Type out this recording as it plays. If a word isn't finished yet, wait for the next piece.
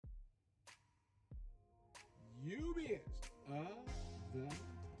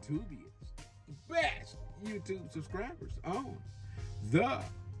YouTubians, the best YouTube subscribers on the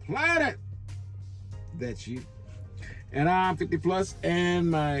planet. That's you. And I'm 50 plus,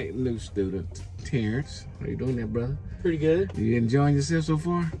 and my new student, Terrence. How you doing there, brother? Pretty good. You enjoying yourself so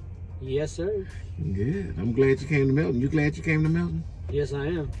far? Yes, sir. Good. I'm glad you came to Melton. You glad you came to Melton? Yes, I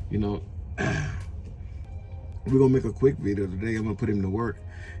am. You know, we're gonna make a quick video today. I'm gonna put him to work.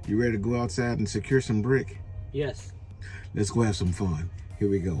 You ready to go outside and secure some brick? Yes. Let's go have some fun. Here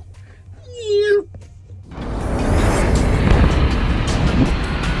we go.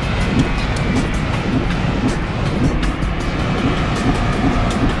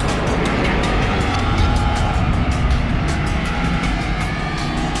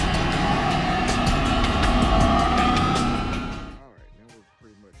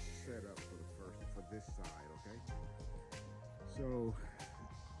 So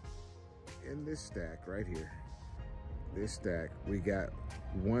in this stack right here, this stack, we got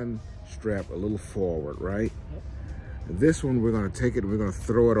one strap a little forward, right? Yep. And this one, we're gonna take it and we're gonna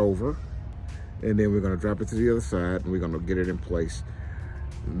throw it over, and then we're gonna drop it to the other side and we're gonna get it in place.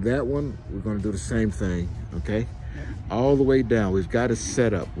 That one, we're gonna do the same thing, okay? Yep. All the way down, we've got it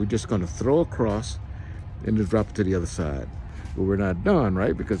set up. We're just gonna throw across and then drop it to the other side. But we're not done,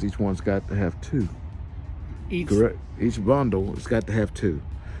 right? Because each one's got to have two. Correct. Each bundle has got to have two.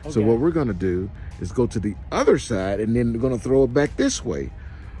 Okay. So what we're gonna do is go to the other side, and then we're gonna throw it back this way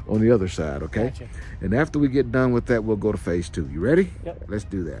on the other side, okay? Gotcha. And after we get done with that, we'll go to phase two. You ready? Yep. Let's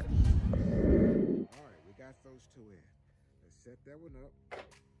do that. All right, we got those two in. Let's set that one up.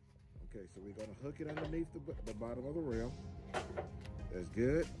 Okay, so we're gonna hook it underneath the bottom of the rail. That's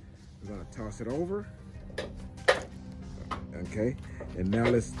good. We're gonna toss it over. Okay, and now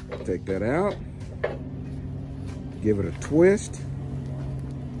let's take that out. Give it a twist.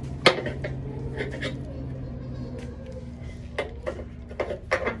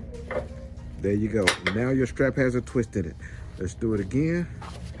 There you go. Now your strap has a twist in it. Let's do it again.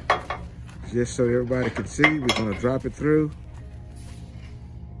 Just so everybody can see, we're gonna drop it through.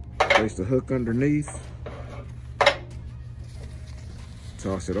 Place the hook underneath.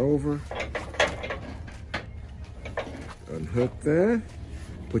 Toss it over. Unhook that.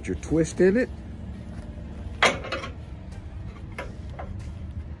 Put your twist in it.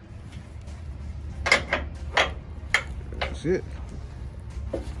 That's it.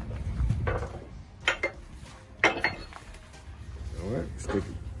 All right, stick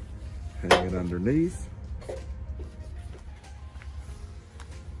it, hang it underneath.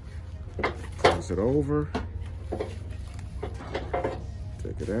 Toss it over.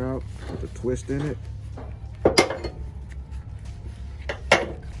 Take it out, put the twist in it.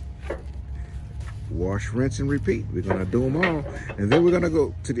 Wash, rinse, and repeat. We're gonna do them all. And then we're gonna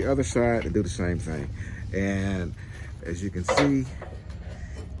go to the other side and do the same thing. And as you can see,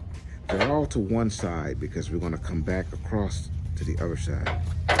 they're all to one side because we're gonna come back across to the other side.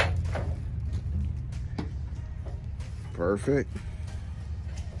 Perfect.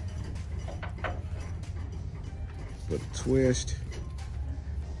 Put a twist.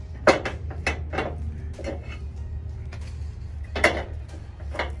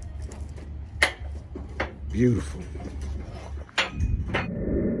 Beautiful.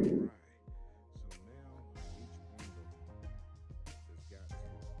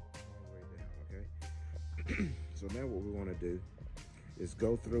 So now what we want to do is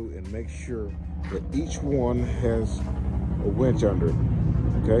go through and make sure that each one has a winch under it.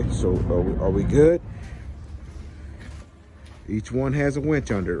 Okay, so are we good? Each one has a winch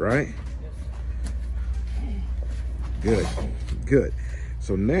under it, right? Good, good.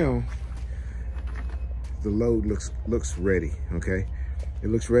 So now the load looks ready. Okay, it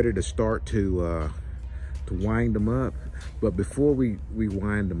looks ready to start to wind them up. But before we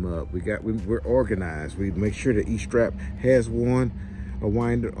wind them up, we're organized. We make sure that each strap has a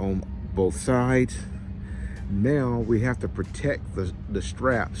winder on both sides. Now we have to protect the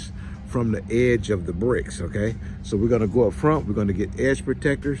straps from the edge of the bricks, okay? So we're gonna go up front, we're gonna get edge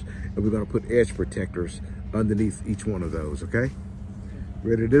protectors, and we're gonna put edge protectors underneath each one of those, okay?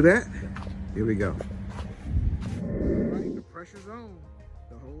 Ready to do that? Here we go. All right, the pressure's on.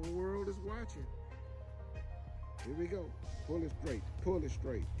 The whole world is watching. Here we go. Pull it straight, pull it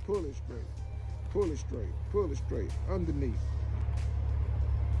straight, pull it straight, pull it straight, pull it straight, underneath.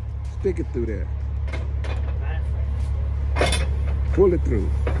 Stick it through there. Pull it through.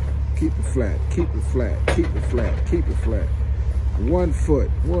 Keep it flat, keep it flat, keep it flat, keep it flat. 1 foot,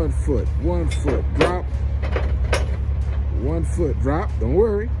 1 foot, 1 foot, drop. 1 foot, drop. Don't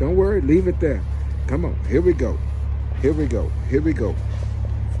worry, leave it there. Come on, here we go. Here we go, here we go.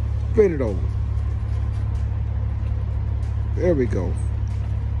 Spin it over. There we go.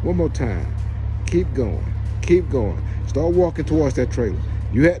 One more time. Keep going. Keep going. Start walking towards that trailer.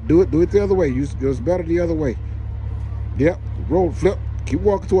 You had do it the other way. It was better the other way. Yep. Roll, flip. Keep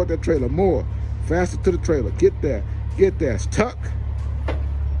walking toward that trailer. More. Faster to the trailer. Get there. Get there. Tuck.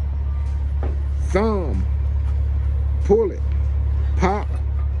 Thumb. Pull it. Pop.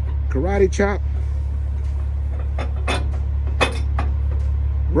 Karate chop.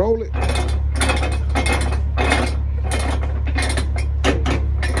 Roll it.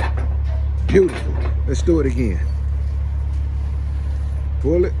 Beautiful. Let's do it again.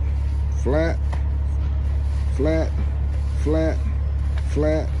 Pull it. Flat. Flat. Flat.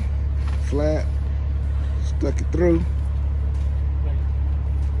 Flat. Flat. Stuck it through.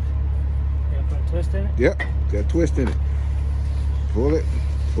 Got to put a twist in it? Yep. Got a twist in it. Pull it.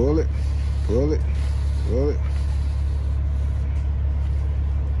 Pull it. Pull it. Pull it.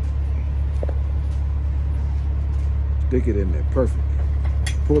 Stick it in there. Perfect.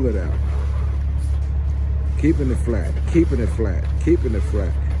 Pull it out. Keeping it flat. Keeping it flat. Keeping it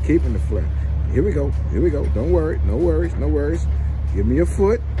flat. Keeping it flat. Here we go. Here we go. Don't worry. No worries. No worries. Give me a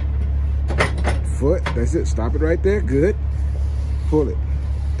foot. Foot. That's it. Stop it right there. Good. Pull it.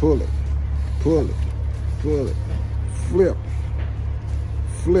 Pull it. Pull it. Pull it. Flip.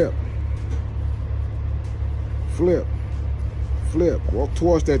 Flip. Flip. Flip. Walk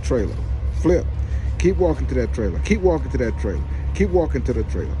towards that trailer. Flip. Keep walking to that trailer. Keep walking to that trailer. Keep walking to the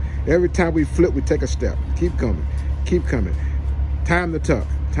trailer. Every time we flip, we take a step. Keep coming. Keep coming. Time to tuck.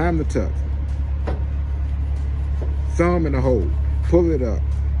 Time to tuck. Thumb in the hole. Pull it up.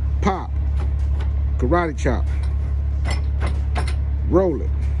 Pop. Karate chop. Roll it.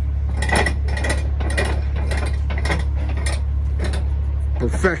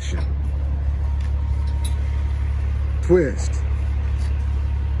 Perfection. Twist.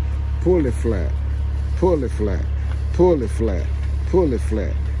 Pull it flat. Pull it flat. Pull it flat. Pull it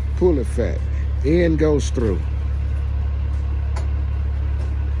flat. Pull it flat. End goes through.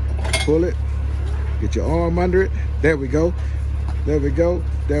 Pull it. Get your arm under it. There we go. There we go.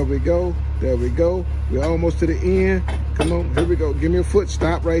 There we go. There we go. We're almost to the end. Come on. Here we go. Give me a foot.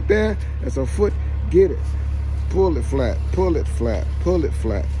 Stop right there. That's a foot. Get it. Pull it flat. Pull it flat. Pull it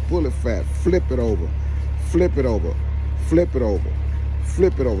flat. Pull it flat. Flip it over. Flip it over. Flip it over.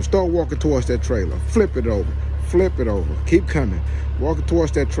 Flip it over. Start walking towards that trailer. Flip it over. Flip it over. Keep coming. Walking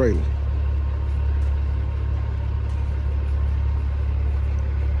towards that trailer.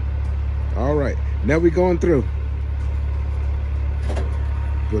 All right. Now we're going through.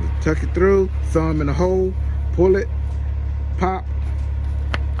 Put it, tuck it through. Thumb in the hole. Pull it. Pop.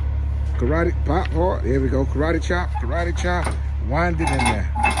 Karate. Pop hard. There we go. Karate chop. Karate chop. Wind it in there.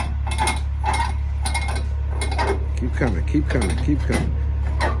 Keep coming. Keep coming. Keep coming.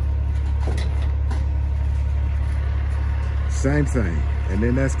 Same thing. And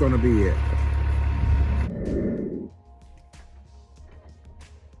then that's going to be it.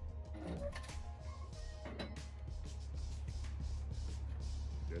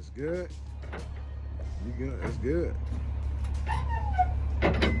 That's good. You good? That's good.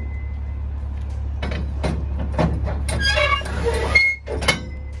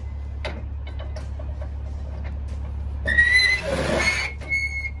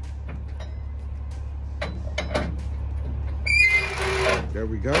 There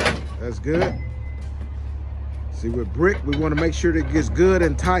we go. That's good. See, with brick, we want to make sure that it gets good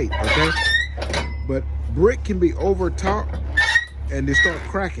and tight, okay? But brick can be over taut and they start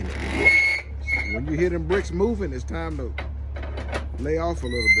cracking it. So when you hear them bricks moving, it's time to lay off a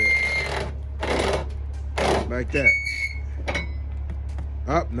little bit. Like that.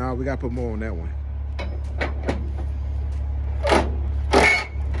 Up, now we got to put more on that one.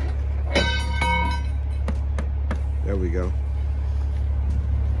 There we go.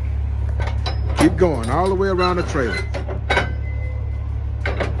 Keep going all the way around the trailer.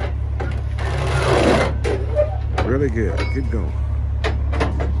 Really good. Keep going.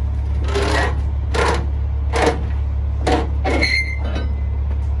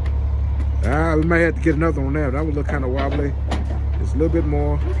 We might have to get another one there. That would look kind of wobbly. Just a little bit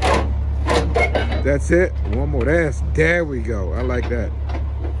more. That's it. One more. There we go. I like that.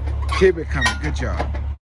 Keep it coming. Good job.